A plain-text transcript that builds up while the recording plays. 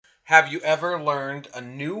Have you ever learned a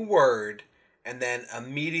new word and then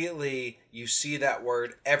immediately you see that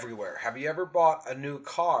word everywhere? Have you ever bought a new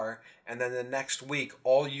car and then the next week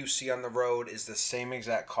all you see on the road is the same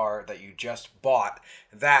exact car that you just bought?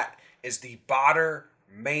 That is the Baader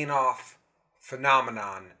Meinhof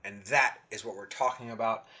phenomenon, and that is what we're talking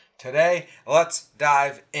about today. Let's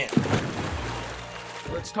dive in.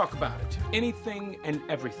 Let's talk about it. Anything and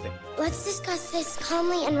everything. Let's discuss this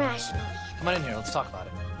calmly and rationally. Come on in here, let's talk about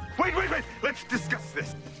it. Wait, let's discuss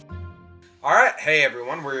this. All right, hey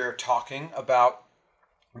everyone, we're talking about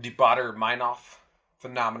the Baader Meinhof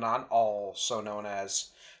phenomenon, also known as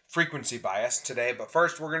frequency bias today. But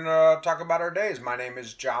first, we're going to talk about our days. My name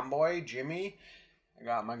is John Boy, Jimmy. I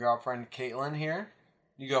got my girlfriend Caitlin here.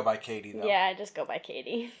 You go by Katie, though. Yeah, I just go by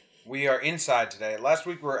Katie. We are inside today. Last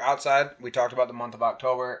week we were outside. We talked about the month of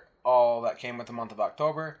October, all that came with the month of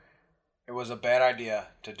October. It was a bad idea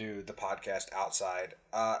to do the podcast outside.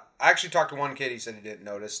 I actually talked to one kid. He said he didn't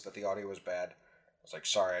notice that the audio was bad. I was like,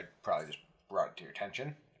 sorry, I probably just brought it to your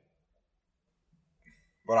attention.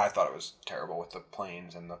 But I thought it was terrible with the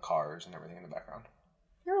planes and the cars and everything in the background.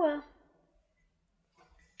 Oh, well.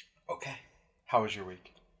 Okay. How was your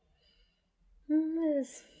week? It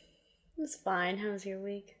was fine. How was your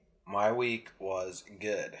week? My week was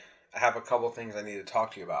good. I have a couple things I need to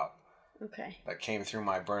talk to you about. Okay. That came through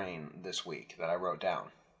my brain this week that I wrote down.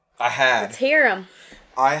 Let's hear them.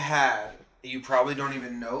 You probably don't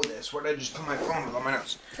even know this. Where did I just put my phone with all my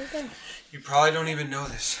notes? Okay. You probably don't even know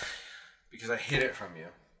this because I hid it from you.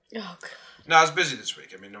 Oh, God. No, I was busy this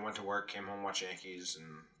week. I mean, I went to work, came home, watched Yankees, and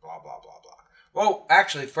blah, blah, blah, blah. Well,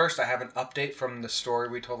 actually, first I have an update from the story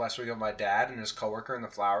we told last week of my dad and his coworker in the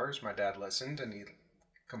flowers. My dad listened, and he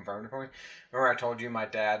confirmed it for me. Remember I told you my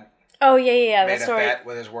dad... Oh, yeah. Made the a story. bet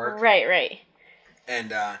with his work. Right.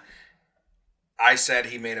 And I said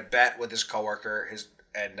he made a bet with his coworker,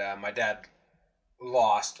 and my dad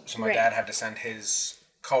lost, so my dad had to send his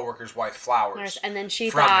coworker's wife flowers. And then she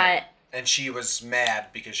from thought... him. And she was mad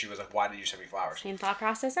because she was like, why did you send me flowers? Same thought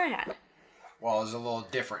process I had. Well, there's a little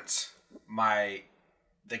difference.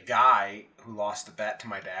 The guy who lost the bet to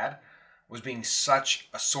my dad was being such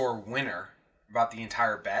a sore winner about the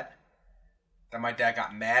entire bet that my dad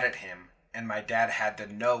got mad at him, and my dad had the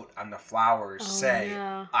note on the flowers say,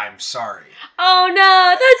 no. I'm sorry. Oh,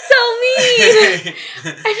 no, that's so mean.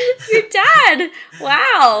 Your dad.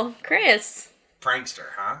 Wow, Chris.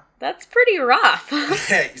 Prankster, huh? That's pretty rough.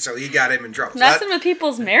 So he got him in trouble. Messing with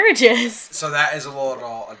people's marriages. So that is a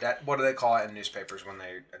little, what do they call it in newspapers when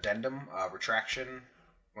they addendum, retraction,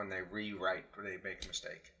 when they rewrite, or they make a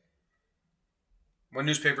mistake? When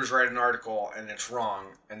newspapers write an article and it's wrong,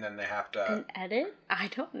 and then they have to... An edit? I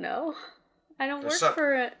don't know. I don't work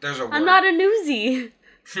for it. There's a word. I'm not a newsie.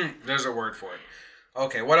 There's a word for it.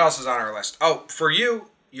 Okay, what else is on our list? Oh, for you,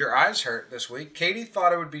 your eyes hurt this week. Katie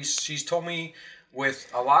thought it would be... She's told me with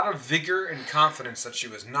a lot of vigor and confidence that she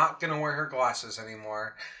was not going to wear her glasses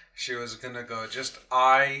anymore. She was going to go just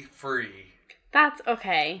eye-free. That's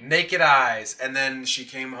okay. Naked eyes. And then she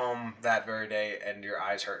came home that very day and your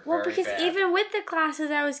eyes hurt very bad. Well, because even with the glasses,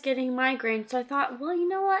 I was getting migraines. So I thought, well, you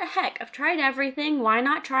know what? Heck, I've tried everything. Why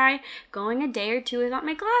not try going a day or two without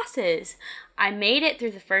my glasses? I made it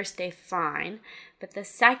through the first day fine. But the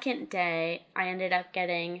second day, I ended up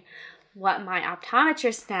getting what my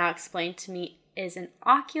optometrist now explained to me is an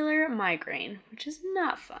ocular migraine, which is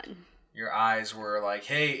not fun. Your eyes were like,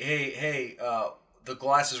 hey, the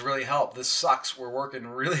glasses really help. This sucks. We're working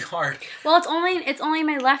really hard. Well, it's only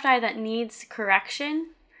my left eye that needs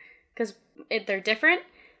correction because they're different.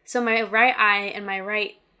 So my right eye and my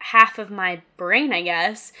right half of my brain, I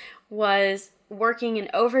guess, was working in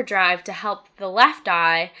overdrive to help the left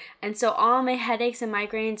eye. And so all my headaches and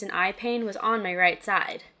migraines and eye pain was on my right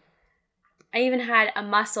side. I even had a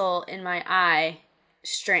muscle in my eye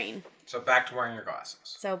strain. So back to wearing your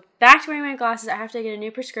glasses. I have to get a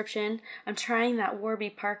new prescription. I'm trying that Warby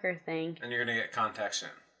Parker thing. And you're going to get contacts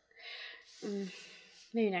soon?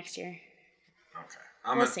 Maybe next year.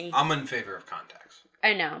 Okay. We'll see. I'm in favor of contacts.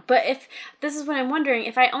 I know. But if this is what I'm wondering,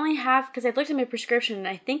 if I only have... Because I looked at my prescription and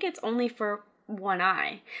I think it's only for one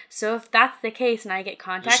eye. So if that's the case and I get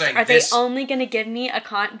contacts, are they only going to give me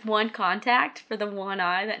one contact for the one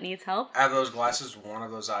eye that needs help? Out of those glasses, one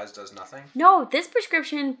of those eyes does nothing? No, this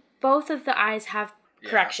prescription, both of the eyes have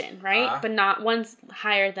correction, right? But not one's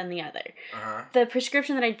higher than the other. The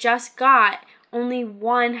prescription that I just got, only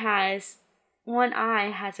one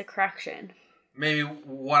eye has a correction. Maybe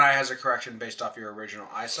one eye has a correction based off your original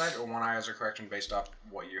eyesight, or one eye has a correction based off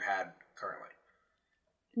what you had currently?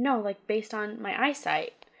 No, like based on my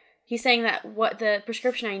eyesight. He's saying that what the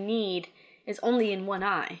prescription I need is only in one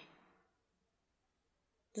eye.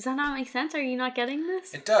 Does that not make sense? Are you not getting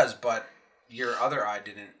this? It does, but your other eye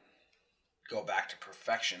didn't go back to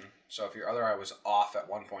perfection. So if your other eye was off at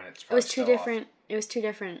one point, it's probably still off. It was two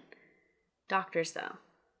different doctors, though.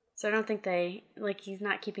 So I don't think he's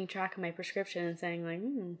not keeping track of my prescription and saying, like,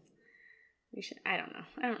 we should, I don't know.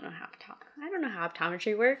 I don't know how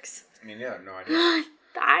optometry works. I mean, yeah, I have no idea.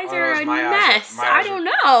 The eyes are a mess. I don't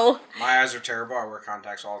know. My eyes are terrible. I wear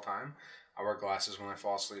contacts all the time. I wear glasses when I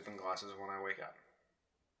fall asleep and glasses when I wake up.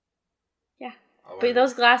 Yeah. But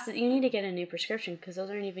those glasses, you need to get a new prescription because those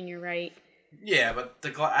aren't even your right. Yeah, but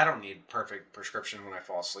I don't need perfect prescription when I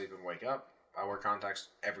fall asleep and wake up. I wear contacts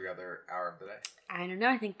every other hour of the day. I don't know.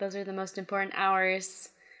 I think those are the most important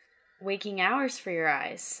waking hours for your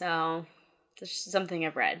eyes. So, it's just something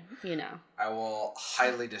I've read, you know. I will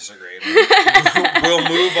highly disagree. We'll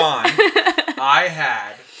move on.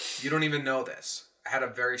 You don't even know this. I had a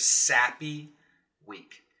very sappy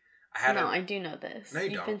week. I do know this. No,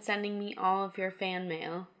 You've been sending me all of your fan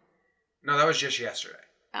mail. No, that was just yesterday.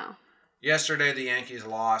 Oh. Yesterday, the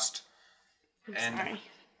lost. I'm sorry.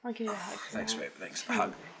 I'll give you a hug. Thanks, babe. Thanks.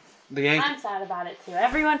 Hug. I'm sad about it, too.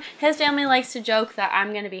 His family likes to joke that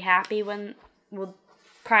I'm going to be happy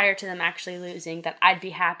prior to them actually losing, that I'd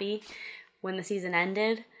be happy when the season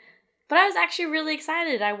ended. But I was actually really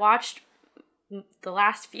excited. I watched the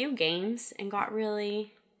last few games and got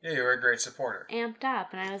really... Yeah, you were a great supporter. Amped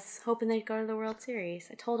up, and I was hoping they'd go to the World Series.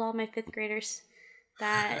 I told all my 5th graders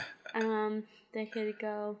that they could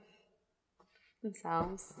go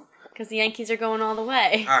themselves because the Yankees are going all the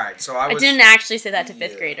way. All right, so I didn't actually say that to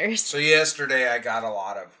 5th graders. So yesterday I got a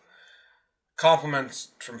lot of compliments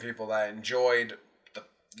from people that enjoyed the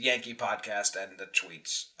Yankee podcast and the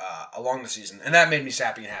tweets along the season, and that made me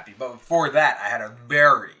sappy and happy. But before that, I had a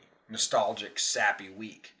very nostalgic, sappy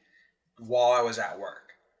week while I was at work.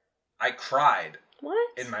 I cried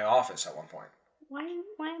in my office at one point. Why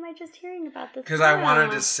am I just hearing about this? Because I wanted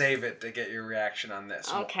to save it to get your reaction on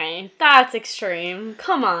this. Okay, that's extreme.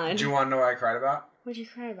 Come on. Do you want to know what I cried about? What did you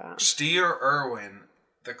cry about? Steve Irwin,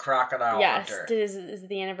 the crocodile hunter. Yes. Is it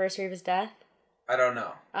the anniversary of his death? I don't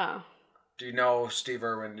know. Oh. Do you know Steve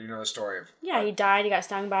Irwin? Do you know the story of... Yeah, he died. He got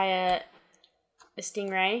stung by a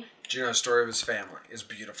stingray. Do you know the story of his family? It's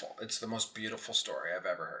beautiful. It's the most beautiful story I've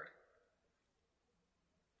ever heard.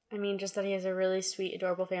 I mean, just that he has a really sweet,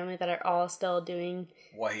 adorable family that are all still doing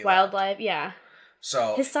wildlife. Yeah.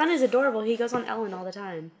 So his son is adorable. He goes on Ellen all the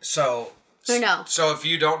time. So no. So if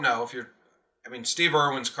you don't know, Steve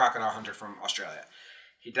Irwin's crocodile hunter from Australia.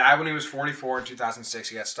 He died when he was 44 in 2006.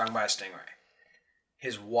 He got stung by a stingray.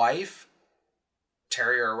 His wife,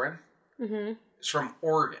 Terry Irwin, is from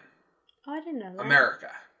Oregon. Oh, I didn't know that.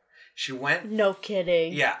 America. She went... No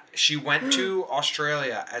kidding. Yeah. She went to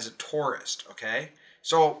Australia as a tourist, okay?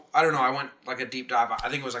 So, I don't know, I went like a deep dive. I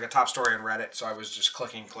think it was like a top story on Reddit, so I was just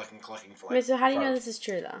clicking for like... Wait, so how do you know this is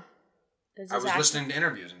true, though? I was listening to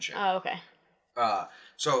interviews and shit. Oh, okay.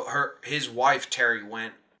 So, his wife, Terry,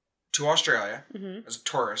 went to Australia as a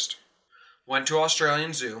tourist, went to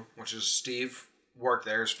Australian Zoo, which is Steve worked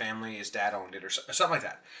there, his family, his dad owned it, or something like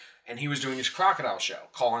that. And he was doing his crocodile show,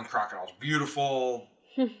 calling crocodiles beautiful...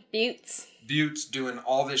 Buttes, doing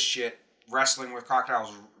all this shit, wrestling with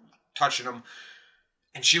crocodiles, touching them.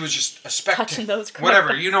 And she was just a spectator. Touching those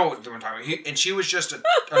whatever, you know what I'm talking about. And she was just an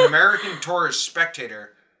American tourist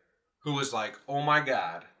spectator who was like, oh my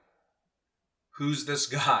God, who's this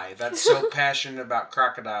guy that's so passionate about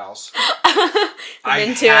crocodiles?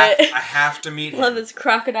 I have to meet him. Love this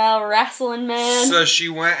crocodile wrestling man. So she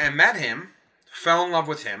went and met him, fell in love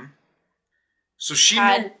with him. So she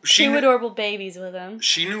had knew adorable babies with him.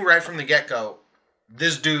 She knew right from the get-go,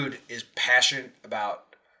 this dude is passionate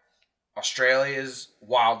about Australia's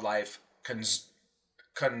wildlife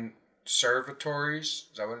conservatories.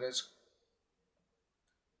 Is that what it is?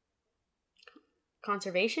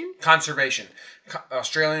 Conservation.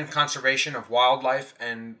 Australian conservation of wildlife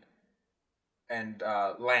and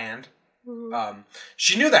land. Mm-hmm.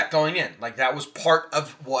 She knew that going in. Like, that was part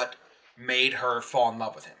of what made her fall in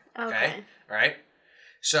love with him. Okay. Right?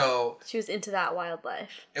 So... She was into that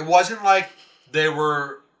wildlife. It wasn't like they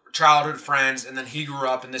were childhood friends and then he grew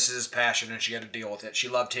up and this is his passion and she had to deal with it. She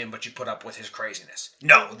loved him, but she put up with his craziness.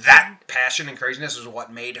 No, that passion and craziness is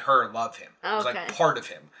what made her love him. It was like part of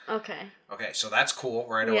him. Okay, so that's cool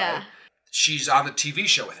right away. Yeah. She's on the TV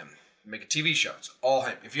show with him. Make a TV show. It's all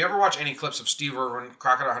him. If you ever watch any clips of Steve Irwin,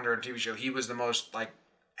 Crocodile Hunter on TV show, he was the most, like,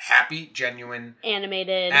 happy, genuine.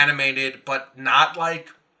 Animated, but not like...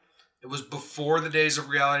 It was before the days of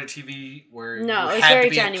reality TV where you had to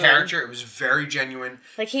be a character. It was very genuine.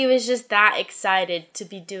 Like, he was just that excited to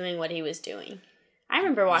be doing what he was doing. I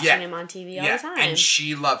remember watching him on TV all the time. And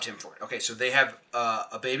she loved him for it. Okay, so they have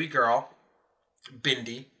a baby girl,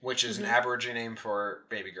 Bindi, which is an Aboriginal name for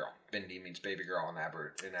baby girl. Bindi means baby girl in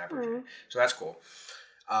Aboriginal. So that's cool.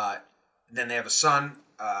 Then they have a son,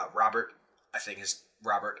 Robert, I think is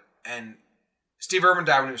Robert. And Steve Irwin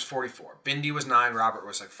died when he was 44. Bindi was 9, Robert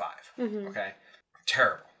was like 5. Okay?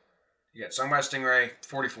 Terrible. You get sung by a stingray,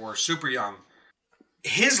 44, super young.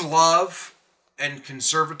 His love and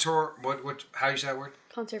conservator, how you say that word?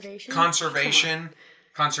 Conservation.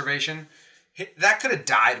 That could have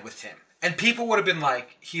died with him. And people would have been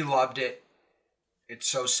like, he loved it. It's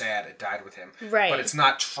so sad it died with him. Right. But it's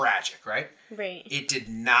not tragic, right? Right. It did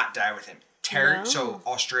not die with him. So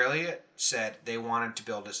Australia said they wanted to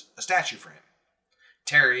build a statue for him.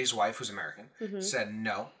 Terry's wife, who's American, said,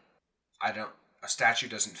 no, a statue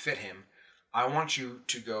doesn't fit him. I want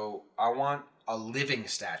a living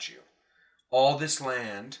statue. All this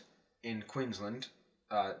land in Queensland,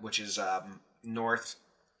 which is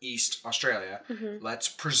northeast Australia, let's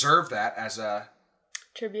preserve that as a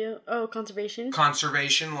tribute. Conservation.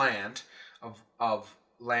 Conservation land of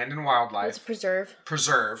land and wildlife. Let's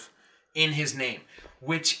preserve in his name,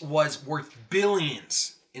 which was worth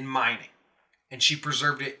billions in mining, and she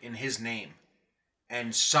preserved it in his name,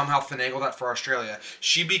 and somehow finagled that for Australia.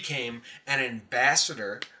 She became an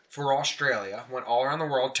ambassador for Australia, went all around the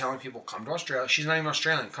world telling people, come to Australia. She's not even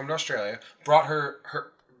Australian. Come to Australia. Brought her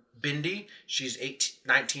Bindi. She's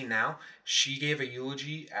 19 now. She gave a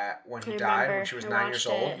eulogy when he died when she was 9 years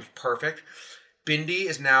old. It was perfect. Bindi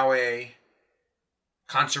is now a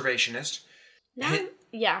conservationist.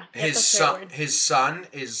 His son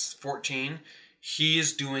is 14. He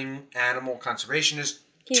is doing animal conservationist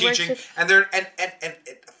teaching, and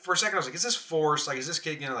for a second I was like, is this forced? Like, is this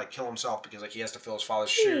kid gonna kill himself because he has to fill his father's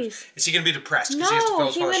shoes? Is he gonna be depressed because he has to fill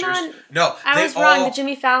his father's shoes? No, I was wrong. The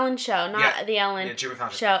Jimmy Fallon show, not the Ellen Jimmy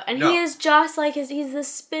Fallon show. And he is just like he's the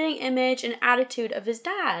spitting image and attitude of his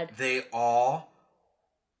dad. They all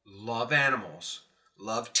love animals,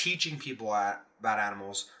 love teaching people about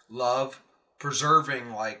animals, love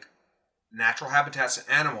preserving natural habitats and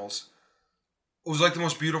animals. It was the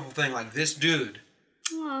most beautiful thing. This dude.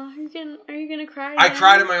 Aw, are you gonna cry? I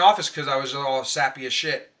cried in my office because I was all sappy as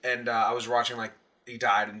shit, and I was watching he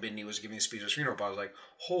died, and Bindi was giving a speech at his funeral. But I was like,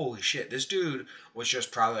 holy shit, this dude was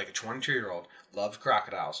just probably a 22-year-old, loved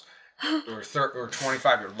crocodiles, or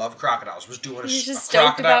 25-year-old, loved crocodiles, was doing He's just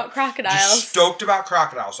stoked about crocodiles. Just stoked about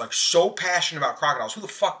crocodiles, so passionate about crocodiles. Who the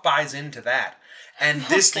fuck buys into that? And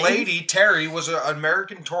this lady, Terry, was an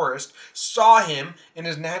American tourist, saw him in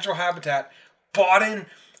his natural habitat, bought in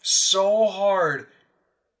so hard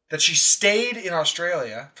that she stayed in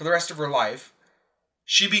Australia for the rest of her life.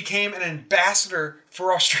 She became an ambassador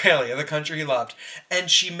for Australia, the country he loved.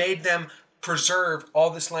 And she made them preserve all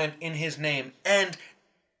this land in his name and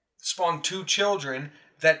spawned 2 children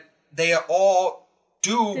that they all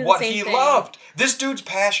do what he loved. This dude's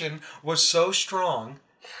passion was so strong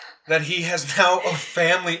that he has now a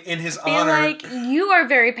family in his honor. You are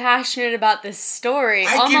very passionate about this story,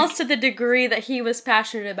 almost to the degree that he was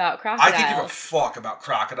passionate about crocodiles. I could give a fuck about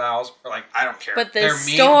crocodiles. I don't care. But this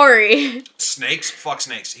story... Snakes? Fuck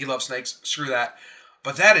snakes. He loves snakes. Screw that.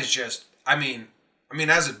 But that is just... I mean,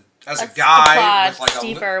 as a guy with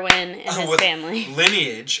Steve Irwin and his family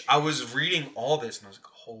lineage, I was reading all this and I was like,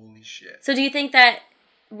 holy shit. So do you think that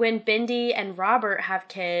when Bindi and Robert have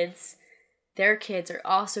kids, their kids are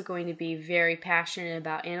also going to be very passionate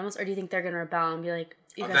about animals, or do you think they're going to rebel and be like,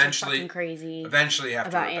 you guys are fucking crazy eventually you have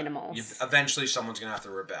about to animals? Eventually someone's going to have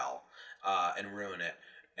to rebel and ruin it.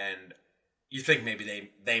 And you think maybe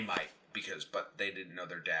they might, but they didn't know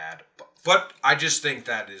their dad. But I just think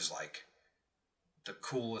that is the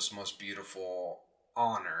coolest, most beautiful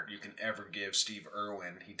honor you can ever give Steve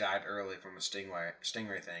Irwin. He died early from a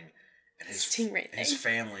stingray thing. And his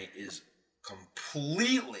family is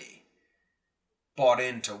completely bought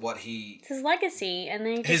into what it's his legacy, and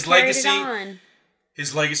then his legacy it on.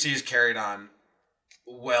 His legacy is carried on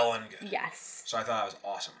well and good. Yes. So I thought that was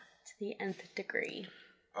awesome. To the nth degree.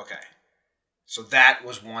 Okay. So that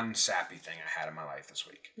was one sappy thing I had in my life this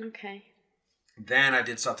week. Okay. Then I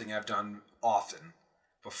did something I've done often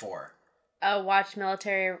before. Watch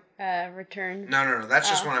Military Return. No. That's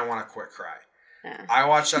just when I want to quit cry. I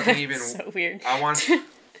watched something even so weird. I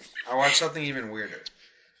watched something even weirder.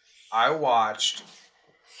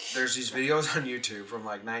 There's these videos on YouTube from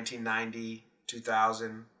 1990,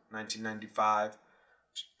 2000, 1995.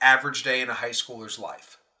 Average day in a high schooler's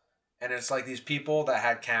life. And it's these people that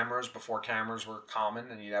had cameras before cameras were common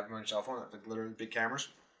and you'd have them on your cell phone, literally big cameras.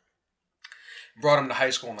 Brought them to high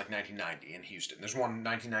school in 1990 in Houston. There's one in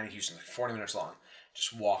 1990 in Houston, 40 minutes long.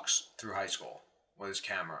 Just walks through high school with his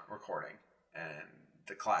camera recording, and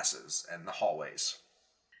the classes and the hallways.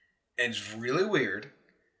 And it's really weird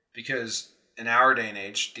because in our day and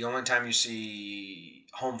age, the only time you see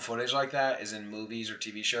home footage like that is in movies or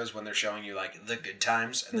TV shows when they're showing you like the good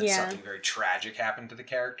times and then something very tragic happened to the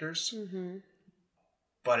characters. Mm-hmm.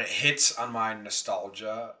 But it hits on my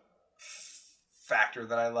nostalgia factor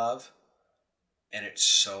that I love. And it's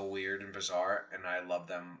so weird and bizarre, and I love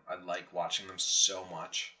them. I like watching them so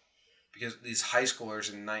much. Because these high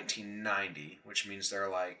schoolers in 1990, which means they're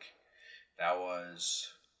like, that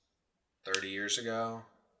was 30 years ago.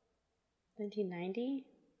 1990?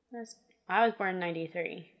 I was born in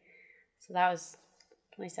 93. So that was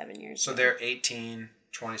 27 years ago. So they're 18,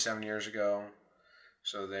 27 years ago.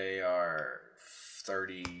 So they are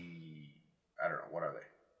 30, I don't know, what are they?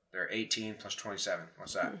 They're 18 plus 27.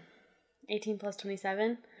 What's that? 18 plus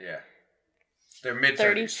 27? Yeah. They're mid-30s.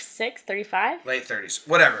 36, 35? Late 30s.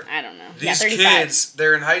 Whatever. I don't know. These kids,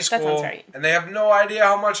 they're in high school. That sounds right. And they have no idea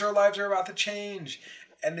how much their lives are about to change.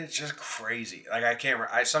 And it's just crazy. Like,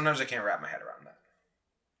 sometimes I can't wrap my head around that.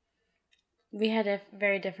 We had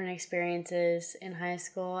very different experiences in high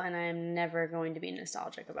school, and I am never going to be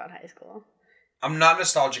nostalgic about high school. I'm not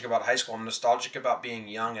nostalgic about high school. I'm nostalgic about being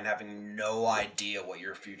young and having no idea what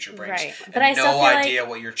your future brings. Right. But and I still feel idea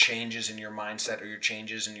what your changes in your mindset or your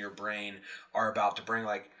changes in your brain are about to bring.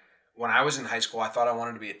 Like, when I was in high school, I thought I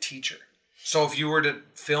wanted to be a teacher. So if you were to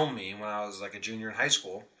film me when I was like a junior in high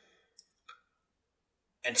school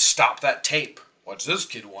and stop that tape, what's this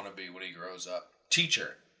kid want to be when he grows up?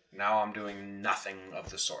 Teacher. Now I'm doing nothing of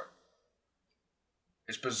the sort.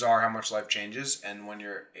 It's bizarre how much life changes, and when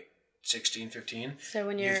you're 16, 15. So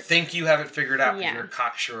when you think you have it figured out because you're a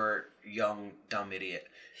cocksure, young, dumb idiot.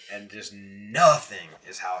 And just nothing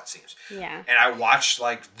is how it seems. Yeah. And I watch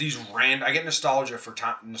like these I get nostalgic for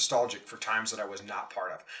times that I was not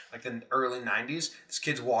part of. Like the early 90s, this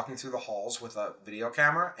kid's walking through the halls with a video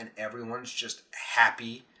camera and everyone's just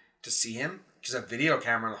happy to see him. Because a video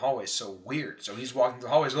camera in the hallway is so weird. So he's walking through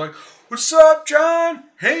the hallways like, "What's up, John?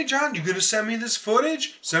 Hey, John, you gonna send me this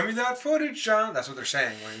footage? Send me that footage, John." That's what they're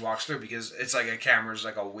saying when he walks through because it's like a camera's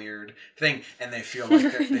like a weird thing, and they feel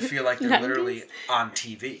like they're literally on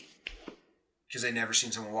TV because they never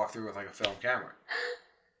seen someone walk through with like a film camera.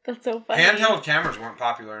 That's so funny. Handheld cameras weren't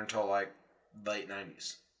popular until like late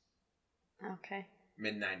 90s. Okay.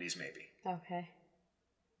 Mid 90s maybe. Okay.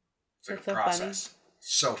 It's like a process. Funny.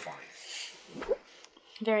 So funny.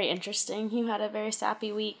 Very interesting. You had a very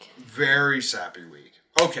sappy week. Very sappy week.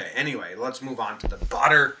 Okay, anyway, let's move on to the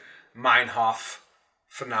Baader Meinhof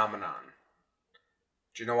phenomenon.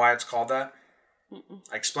 Do you know why it's called that? Mm-mm.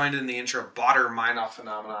 I explained it in the intro. Baader Meinhof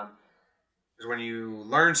phenomenon is when you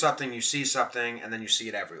learn something, you see something, and then you see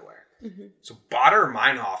it everywhere. Mm-hmm. So Baader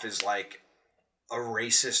Meinhof is like a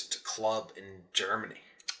racist club in Germany.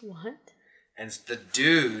 What? And the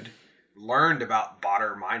dude learned about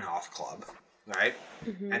Baader Meinhof Club, right?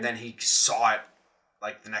 Mm-hmm. And then he saw it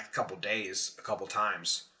like the next couple days, a couple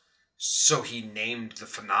times. So he named the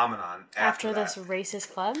phenomenon after this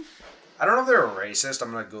racist club? I don't know if they were racist.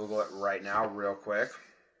 I'm going to Google it right now real quick.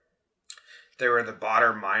 They were the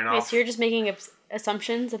Baader Meinhof. Wait, so you're just making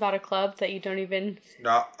assumptions about a club that you don't even...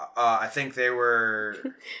 No, I think they were...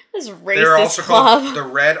 This racist They're also club. Called the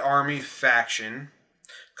Red Army Faction,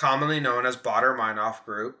 commonly known as Baader Meinhof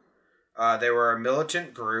Group. They were a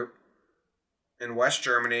militant group in West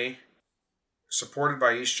Germany, supported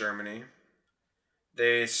by East Germany.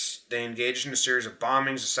 They engaged in a series of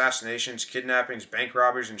bombings, assassinations, kidnappings, bank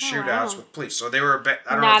robberies, and shootouts with police. So they were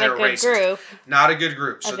I don't know if they were racist. Group. Not a good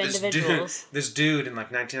group. So this dude in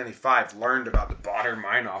like 1995 learned about the Baader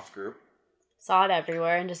Meinhof Group. Saw it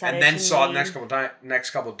everywhere and decided and then saw it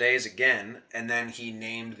next couple days again, and then he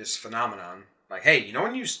named this phenomenon. Like, hey, you know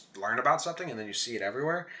when you learn about something and then you see it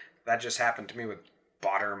everywhere? That just happened to me with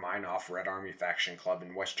Baader Meinhof Red Army Faction Club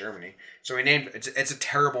in West Germany. So he named it's a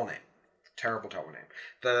terrible name. Terrible name.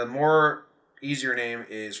 The more easier name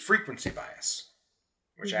is frequency bias,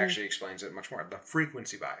 which actually explains it much more. The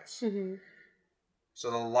frequency bias. Mm-hmm.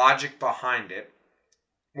 So the logic behind it.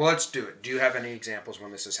 Well, let's do it. Do you have any examples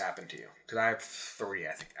when this has happened to you? Because I have 3.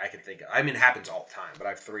 I think I can think of. I mean, it happens all the time, but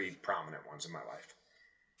I have 3 prominent ones in my life.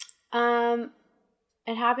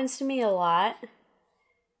 It happens to me a lot.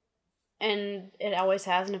 And it always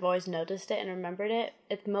has, and I've always noticed it and remembered it.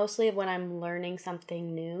 It's mostly when I'm learning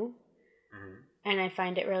something new. Mm-hmm. And I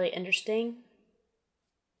find it really interesting.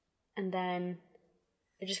 And then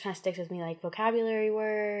it just kind of sticks with me, like vocabulary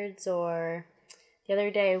words. Or the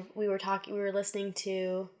other day we were listening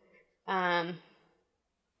to, what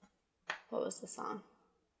was the song?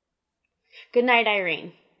 Goodnight,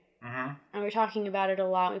 Irene. and we were talking about it a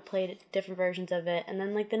lot. We played different versions of it, and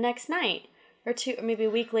then like the next night or two, or maybe a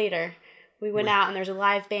week later, we went out and there's a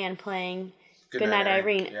live band playing Goodnight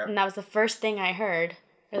Irene, Yep. and that was the first thing I heard,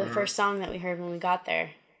 or the first song that we heard when we got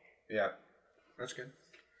there. Yeah, that's good.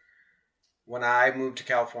 When I moved to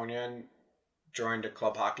California and joined a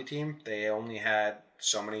club hockey team, they only had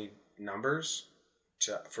so many numbers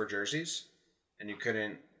for jerseys, and you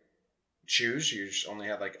couldn't choose. You just only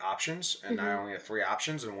had like options, and I only had 3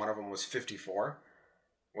 options, and one of them was 54,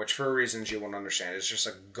 which for reasons you won't understand is just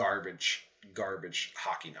a garbage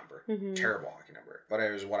hockey number. Terrible hockey number, but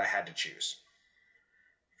it was what I had to choose.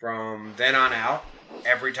 From then on out,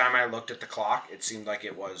 every time I looked at the clock, it seemed like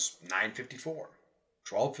it was 9:54,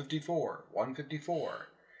 12:54, 1:54.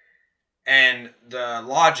 And the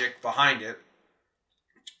logic behind it,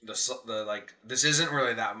 the like, this isn't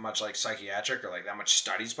really that much like psychiatric or like that much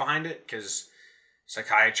studies behind it, because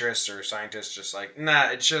psychiatrists or scientists just like, nah,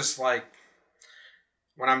 it's just like,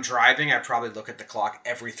 when I'm driving, I probably look at the clock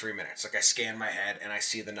every 3 minutes. Like, I scan my head and I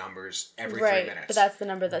see the numbers every 3 minutes. But that's the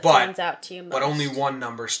number that stands out to you most. But only one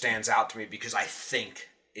number stands out to me because I think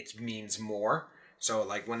it means more. So,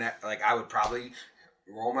 like, I would probably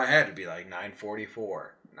roll my head to be like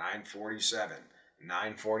 9:44, 9:47,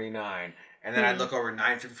 9:49. And then I'd look over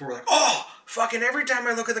 9:54, like, oh, fucking every time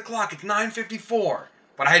I look at the clock, it's 9:54.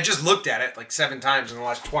 But I had just looked at it like 7 times in the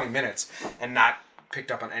last 20 minutes and not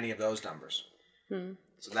picked up on any of those numbers.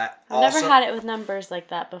 So that I've never had it with numbers like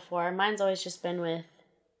that before. Mine's always just been with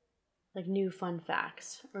like new fun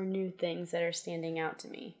facts or new things that are standing out to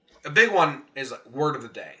me. A big one is like word of the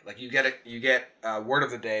day. Like you get a word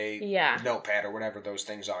of the day notepad or whatever those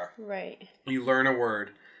things are. Right. You learn a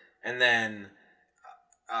word, and then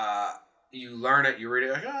you learn it. You read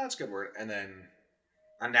it like, oh, that's a good word, and then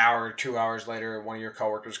an hour or 2 hours later, one of your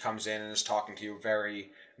coworkers comes in and is talking to you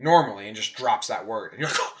very normally and just drops that word, and you're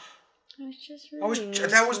like, oh,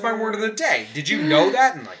 that was my word of the day. Did you know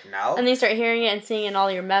that? And like, no. And then you start hearing it and seeing it in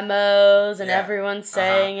all your memos, and everyone's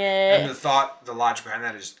saying it. And the logic behind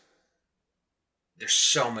that is, there's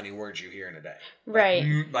so many words you hear in a day.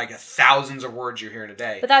 Right. Like thousands of words you hear in a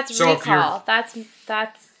day. But that's recall. That's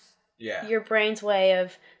your brain's way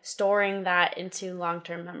of storing that into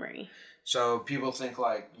long-term memory. So people think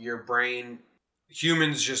like your brain,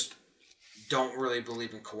 humans just don't really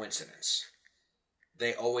believe in coincidence.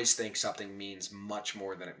 They always think something means much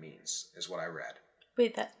more than it means, is what I read.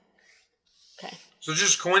 Wait, okay. So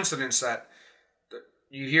just coincidence that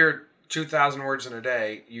you hear 2,000 words in a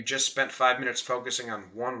day, you just spent 5 minutes focusing on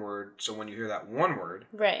one word, so when you hear that one word...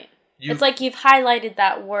 Right. It's like you've highlighted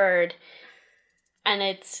that word, and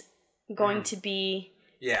it's going to be...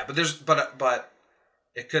 Yeah, but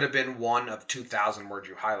it could have been one of 2,000 words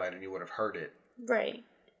you highlighted, and you would have heard it. Right.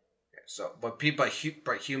 So, but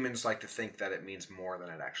humans like to think that it means more than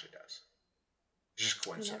it actually does. It's just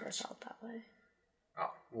coincidence. I never felt that way.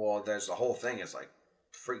 Oh, well, there's the whole thing is like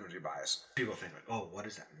frequency bias. People think like, oh, what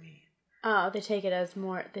does that mean? Oh, they take it as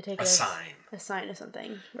more. They take it as sign. A sign of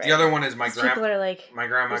something. Right. The other one is people are like, my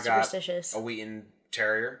grandma got superstitious. a Wheaten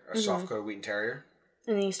Terrier, a soft-coated Wheaten Terrier.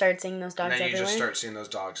 And then you start seeing those dogs everywhere. And then you just start seeing those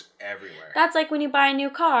dogs everywhere. That's like when you buy a new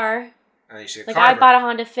car. And then you see a car. Like I bought a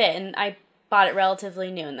Honda Fit, and I bought it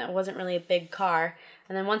relatively new, and that wasn't really a big car.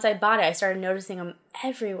 And then once I bought it, I started noticing them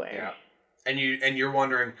everywhere. Yeah. And you're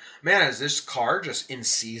wondering, man, is this car just in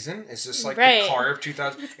season? Is this like the car of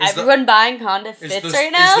 2000? Is everyone buying Honda Fits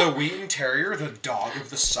right now? Is the Wheaten Terrier the dog of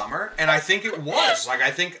the summer? And I think it was. Like, I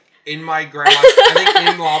think in my grandma's,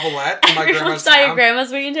 in Lavalette, in my grandma's town. Saw your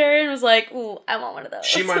grandma's Wheaten Terrier and was like, ooh, I want one of those.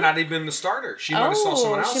 She might not have been the starter. She might have saw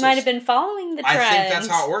someone else's. She might have been following the trend. I think that's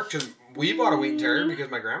how it worked, because we bought a Wheaten Terrier because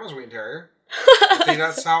my grandma's Wheaten Terrier. I think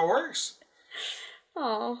that's how it works.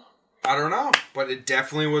 Oh. I don't know, but it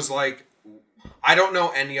definitely was like, I don't know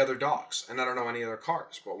any other dogs, and I don't know any other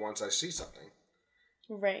cars, but once I see something,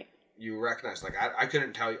 right, you recognize. Like, I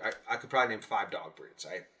couldn't tell you, I could probably name 5 dog breeds.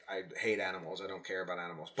 I hate animals. I don't care about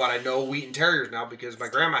animals. But I know Wheaten Terriers now because my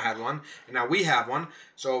grandma had one, and now we have one.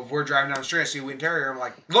 So if we're driving down the street, I see a Wheaten Terrier, I'm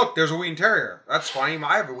like, look, there's a Wheaten Terrier. That's funny.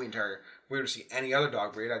 I have a Wheaten Terrier. If we were to see any other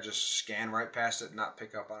dog breed, I just scan right past it and not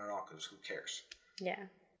pick up on it at all, because who cares? Yeah.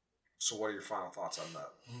 So what are your final thoughts on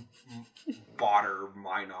the Baader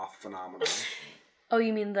Meinhof phenomenon? Oh,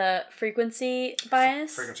 you mean the frequency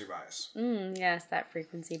bias? Frequency bias. Yes, that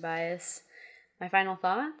frequency bias. My final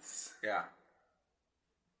thoughts? Yeah.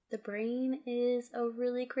 The brain is a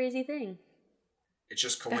really crazy thing. It's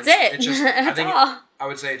just coincidence. That's it. It's just, That's all. I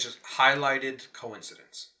would say it's just highlighted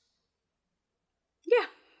coincidence. Yeah.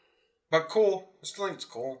 But cool. I still think it's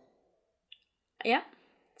cool. Yeah.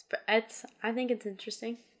 I think it's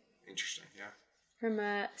interesting. Interesting, yeah. From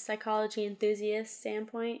a psychology enthusiast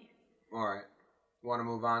standpoint. All right. Want to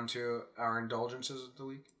move on to our indulgences of the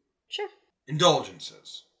week? Sure.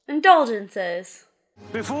 Indulgences. Indulgences.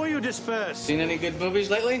 Before you disperse, Seen any good movies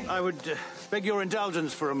lately? I would beg your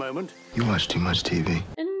indulgence for a moment. You watch too much TV.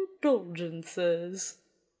 Indulgences.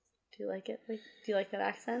 Do you like it? Do you like that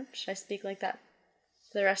accent? Should I speak like that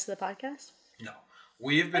for the rest of the podcast? No.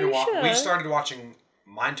 We've been we started watching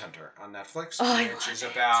Mindhunter on Netflix, which is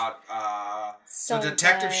about so a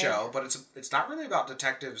detective good. show, but it's not really about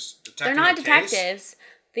detectives. They're not detectives.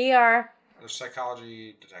 They're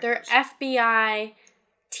psychology detectives. They're FBI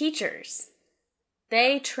teachers.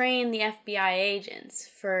 They train the FBI agents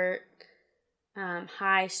for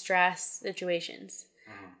high stress situations.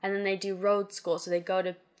 And then they do road school. So they go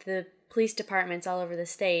to the police departments all over the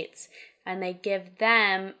states and they give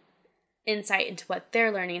them insight into what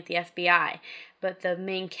they're learning at the FBI. But the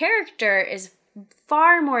main character is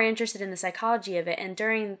far more interested in the psychology of it.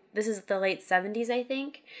 And this is the late 70s, I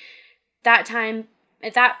think. At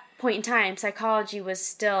that point in time, psychology was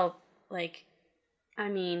still like, I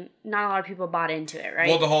mean, not a lot of people bought into it, right?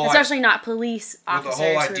 Well, especially not police officers. The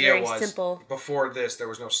whole who idea are very was simple. Before this, there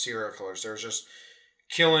was no serial killers. There was just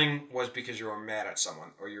killing was because you were mad at someone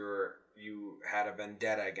or you had a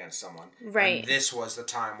vendetta against someone. Right. And this was the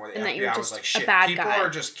time where the And that you were FBI just was like, a shit, bad people guy. are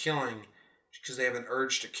just killing because they have an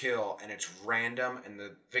urge to kill and it's random and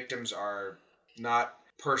the victims are not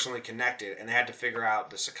personally connected and they had to figure out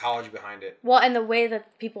the psychology behind it. Well, and the way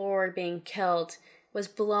that people were being killed was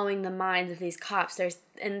blowing the minds of these cops.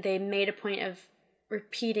 And they made a point of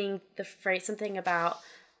repeating the phrase, something about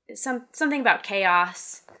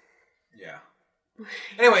chaos. Yeah.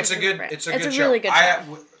 Anyway, it's a good show. Really good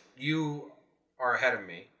show. You are ahead of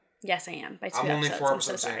me. Yes, I am. By 2 I'm only episodes. 4 I'm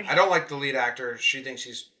episodes so in. sorry. I don't like the lead actor. She thinks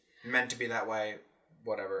he's meant to be that way.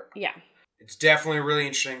 Whatever. Yeah. It's definitely really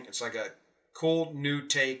interesting. It's like a cool new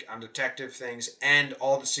take on detective things, and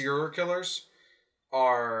all the serial killers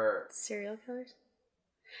are Serial killers?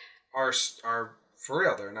 are for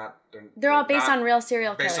real. They're all based on real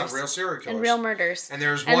serial killers. Based on real serial killers and real murders. And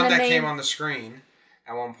there's one that came on the screen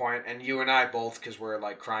at one point, and you and I both, because we're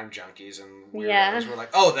like crime junkies and weirdos, we're like,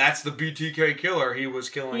 oh, that's the BTK killer. He was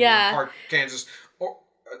killing in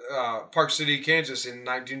Park City, Kansas in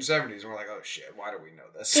 1970s. And we're like, oh shit, why do we know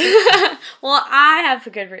this? Well, I have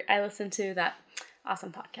I listened to that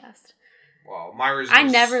awesome podcast. Well, my reason I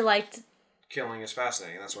never liked killing is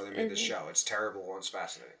fascinating. That's why they made this show. It's terrible and it's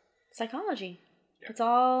fascinating. Psychology. Yeah. It's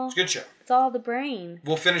a good show. It's all the brain.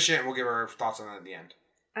 We'll finish it and we'll give our thoughts on it at the end.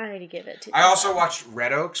 I already give it to. I also watched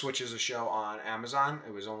Red Oaks, which is a show on Amazon.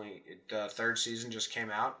 It was only the third season just came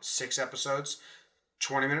out. 6 episodes,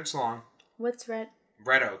 20 minutes long. What's Red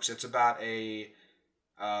Oaks? It's about a.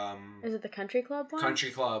 Is it the country club one?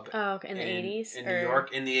 Country club. Oh, okay. In the 80s? In New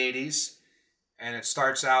York, in the 80s. And it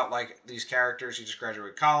starts out like these characters. He just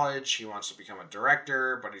graduated college. He wants to become a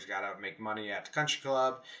director, but he's got to make money at the country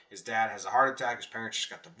club. His dad has a heart attack. His parents just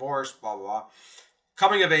got divorced. Blah, blah, blah.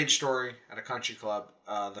 Coming of age story at a country club.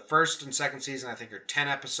 The first and second season, I think, are 10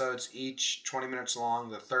 episodes each, 20 minutes long.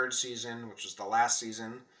 The third season, which was the last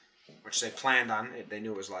season, which they planned on, they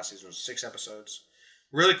knew it was the last season, was 6 episodes.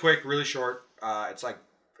 Really quick, really short. It's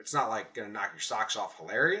not like gonna knock your socks off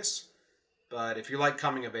hilarious, but if you like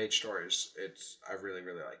coming of age stories, I really,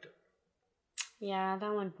 really liked it. Yeah,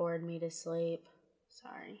 that one bored me to sleep.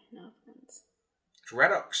 Sorry, no offense. It's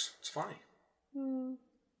Red Oaks. It's funny.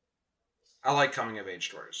 I like coming of age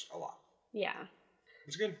stories a lot. Yeah.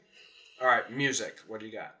 It's good. All right, music. What do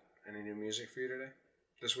you got? Any new music for you today?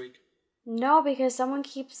 This week? No, because someone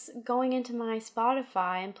keeps going into my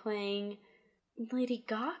Spotify and playing Lady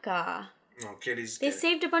Gaga. Oh, Kitty's... They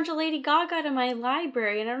saved a bunch of Lady Gaga to my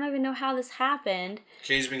library, and I don't even know how this happened.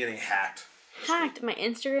 Kitty's been getting hacked. My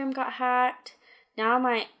Instagram got hacked. Now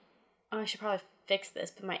I should probably fix this,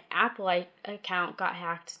 but my Apple account got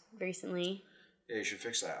hacked recently. Yeah, you should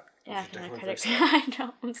fix that. Yeah, my credit card. I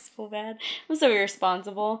know, I'm so bad. I'm so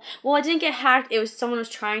irresponsible. Well, it didn't get hacked. It was someone was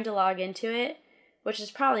trying to log into it, which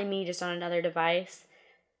is probably me just on another device.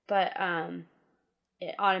 But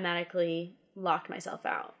it automatically locked myself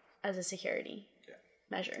out as a security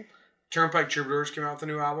measure. Turnpike Troubadours came out with a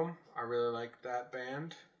new album. I really like that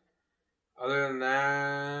band. Other than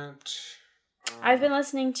that... I've been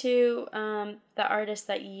listening to the artist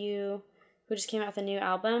who just came out with a new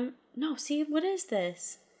album. No, see, what is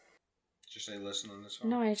this? Just say listen on this one?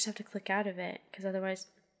 No, I just have to click out of it, because otherwise...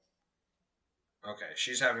 Okay,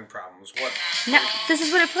 she's having problems. What? No, this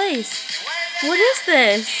is what it plays. What is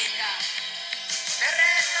this?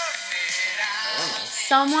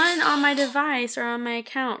 Someone on my device or on my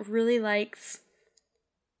account really likes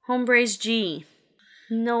Hombres G.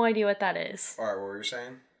 No idea what that is. Alright, what were you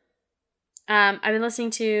saying? I've been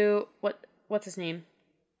listening to what's his name?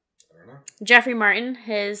 I don't know. Jeffrey Martin.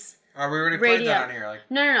 His We already radio. played that on here.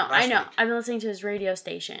 No. I know. Week. I've been listening to his radio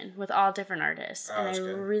station with all different artists, and I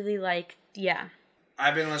really like. Yeah.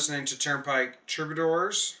 I've been listening to Turnpike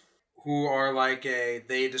Troubadours, who are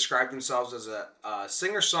they describe themselves as a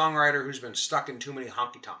singer-songwriter who's been stuck in too many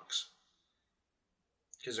honky-tonks.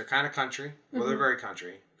 Because they're kind of country. Well, they're very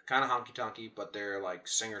country. Kind of honky-tonky, but they're like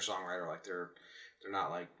singer-songwriter. Like they're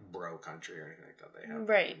not like bro country or anything like that. They have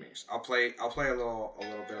right. I'll play a little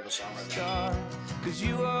bit of a song right now. 'Cause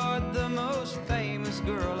you are the most famous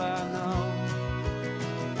girl I know.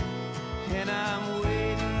 And I'm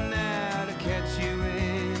waiting now to catch you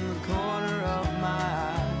in the corner of my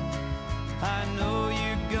eye. I know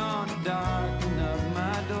you're gonna darken up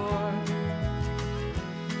my door.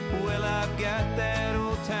 Well, I've got that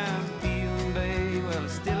old time feeling, babe. Well, it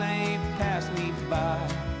still ain't passed me by.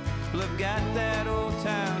 Well, I've got that old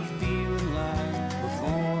time feeling like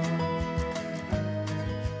before.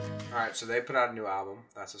 Alright, so they put out a new album.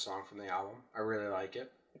 That's a song from the album. I really like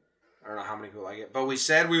it. I don't know how many people like it. But we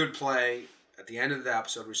said we would play, at the end of the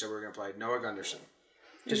episode, we said we were going to play Noah Gunderson.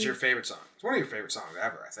 It's your favorite song. It's one of your favorite songs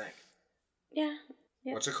ever, I think. Yeah.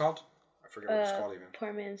 What's it called? I forget what it's called even.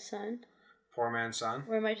 Poor Man's Son. Poor Man's Son?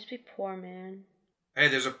 Or it might just be Poor Man. Hey,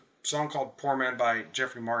 there's a song called Poor Man by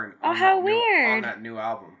Jeffrey Martin. Oh, how weird. On that new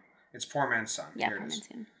album. It's Poor Man's Son. Yeah, Here Poor it is.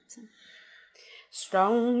 Man's Son.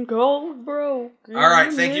 Stone Cold Broken. All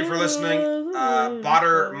right, thank you for listening.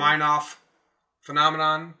 Baader Meinhof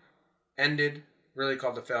phenomenon ended. Really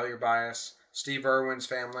called the failure bias. Steve Irwin's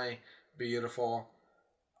family, beautiful.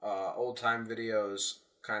 Old time videos,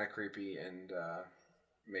 kind of creepy and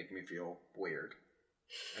make me feel weird.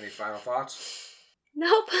 Any final thoughts?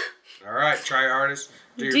 Nope. All right, try your hardest.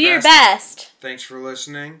 Do your best. Thanks for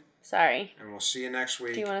listening. Sorry. And we'll see you next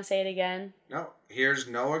week. Do you want to say it again? No. Here's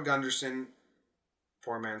Noah Gunderson,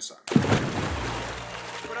 Poor Man's Son.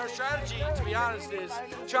 But our strategy, to be honest, is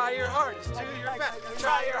try your hardest, do your best.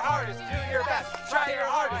 Try your hardest, do your best. Try your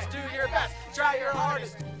hardest, do your best. Try your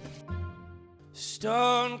hardest.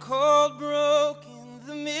 Stone cold broke in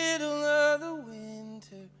the middle of the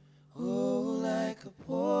winter. Oh, like a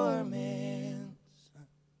poor man's son.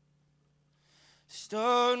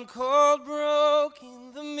 Stone cold broke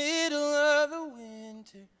in the middle of the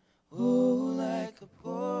winter. Oh, like a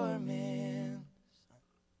poor man's son.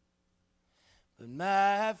 But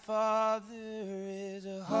my father is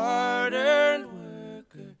a hard-earned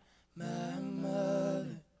worker. My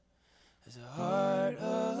mother has a heart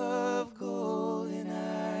of gold, and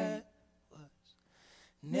I was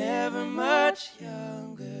never much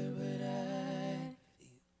younger, but I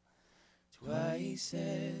feel twice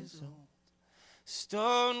as old.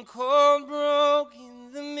 Stone cold broke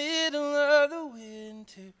in the middle of the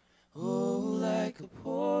winter. Oh, like a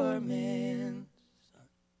poor man's son.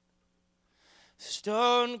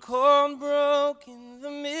 Stone cold broke in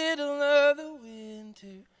the middle of the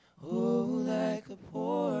winter. Oh, like a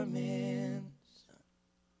poor man's son.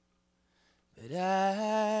 But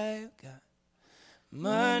I've got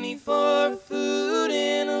money for food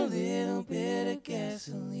and a little bit of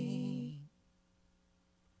gasoline.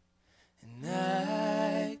 And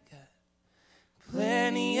I got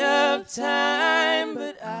plenty of time,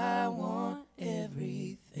 but I want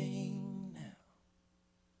everything now.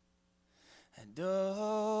 I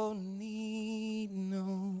don't need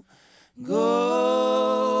no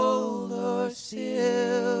gold or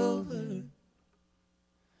silver.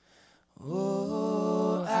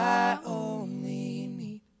 Oh, I only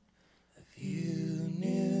need a few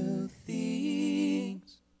new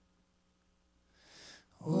things.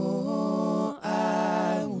 Oh,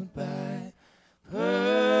 I would buy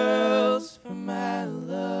pearls for my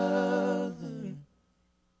lover.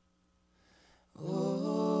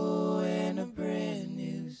 Oh, and a brand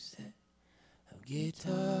new set of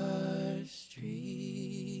guitar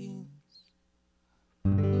strings.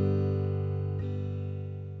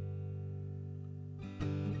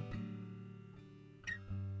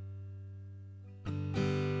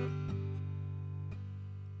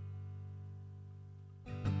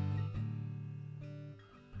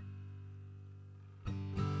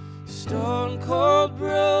 Stone cold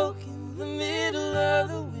broke in the middle of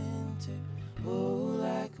the winter. Oh,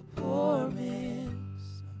 like a poor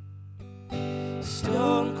man's son.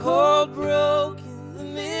 Stone cold broke in the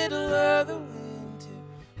middle of the winter.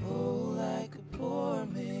 Oh, like a poor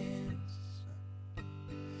man's son.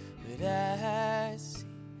 But I see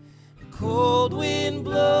a cold wind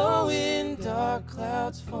blowing, dark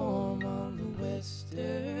clouds form on the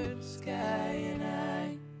western sky, and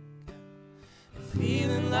I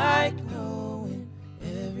feeling like knowing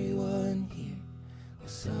everyone here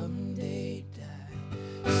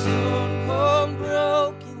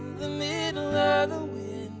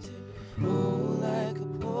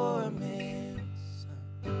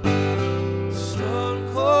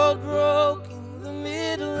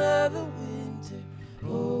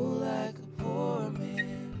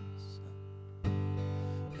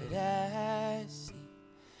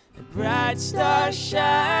bright star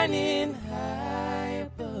shining high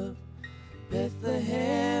above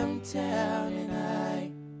Bethlehem town, and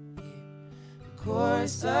I hear a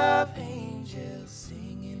chorus of angels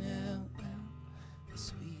singing out loud the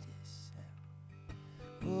sweetest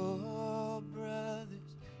sound. Oh,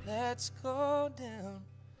 brothers, let's go down,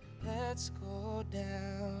 let's go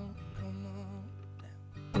down, come on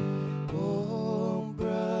down. Oh,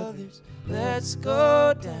 brothers, let's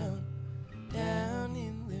go down, down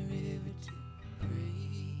in the river to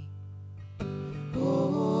pray.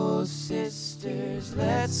 Oh, sisters,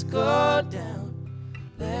 let's go down,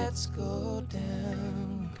 let's go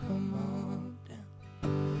down, come on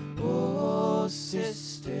down. Oh,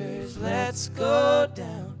 sisters, let's go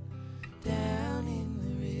down, down in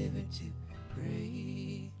the river to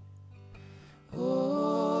pray.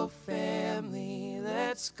 Oh, family,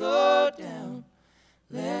 let's go down,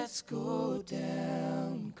 let's go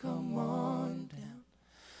down, come on down.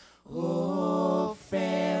 Oh,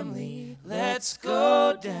 family, let's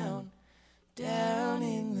go down, down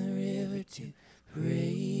in the river to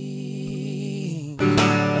pray.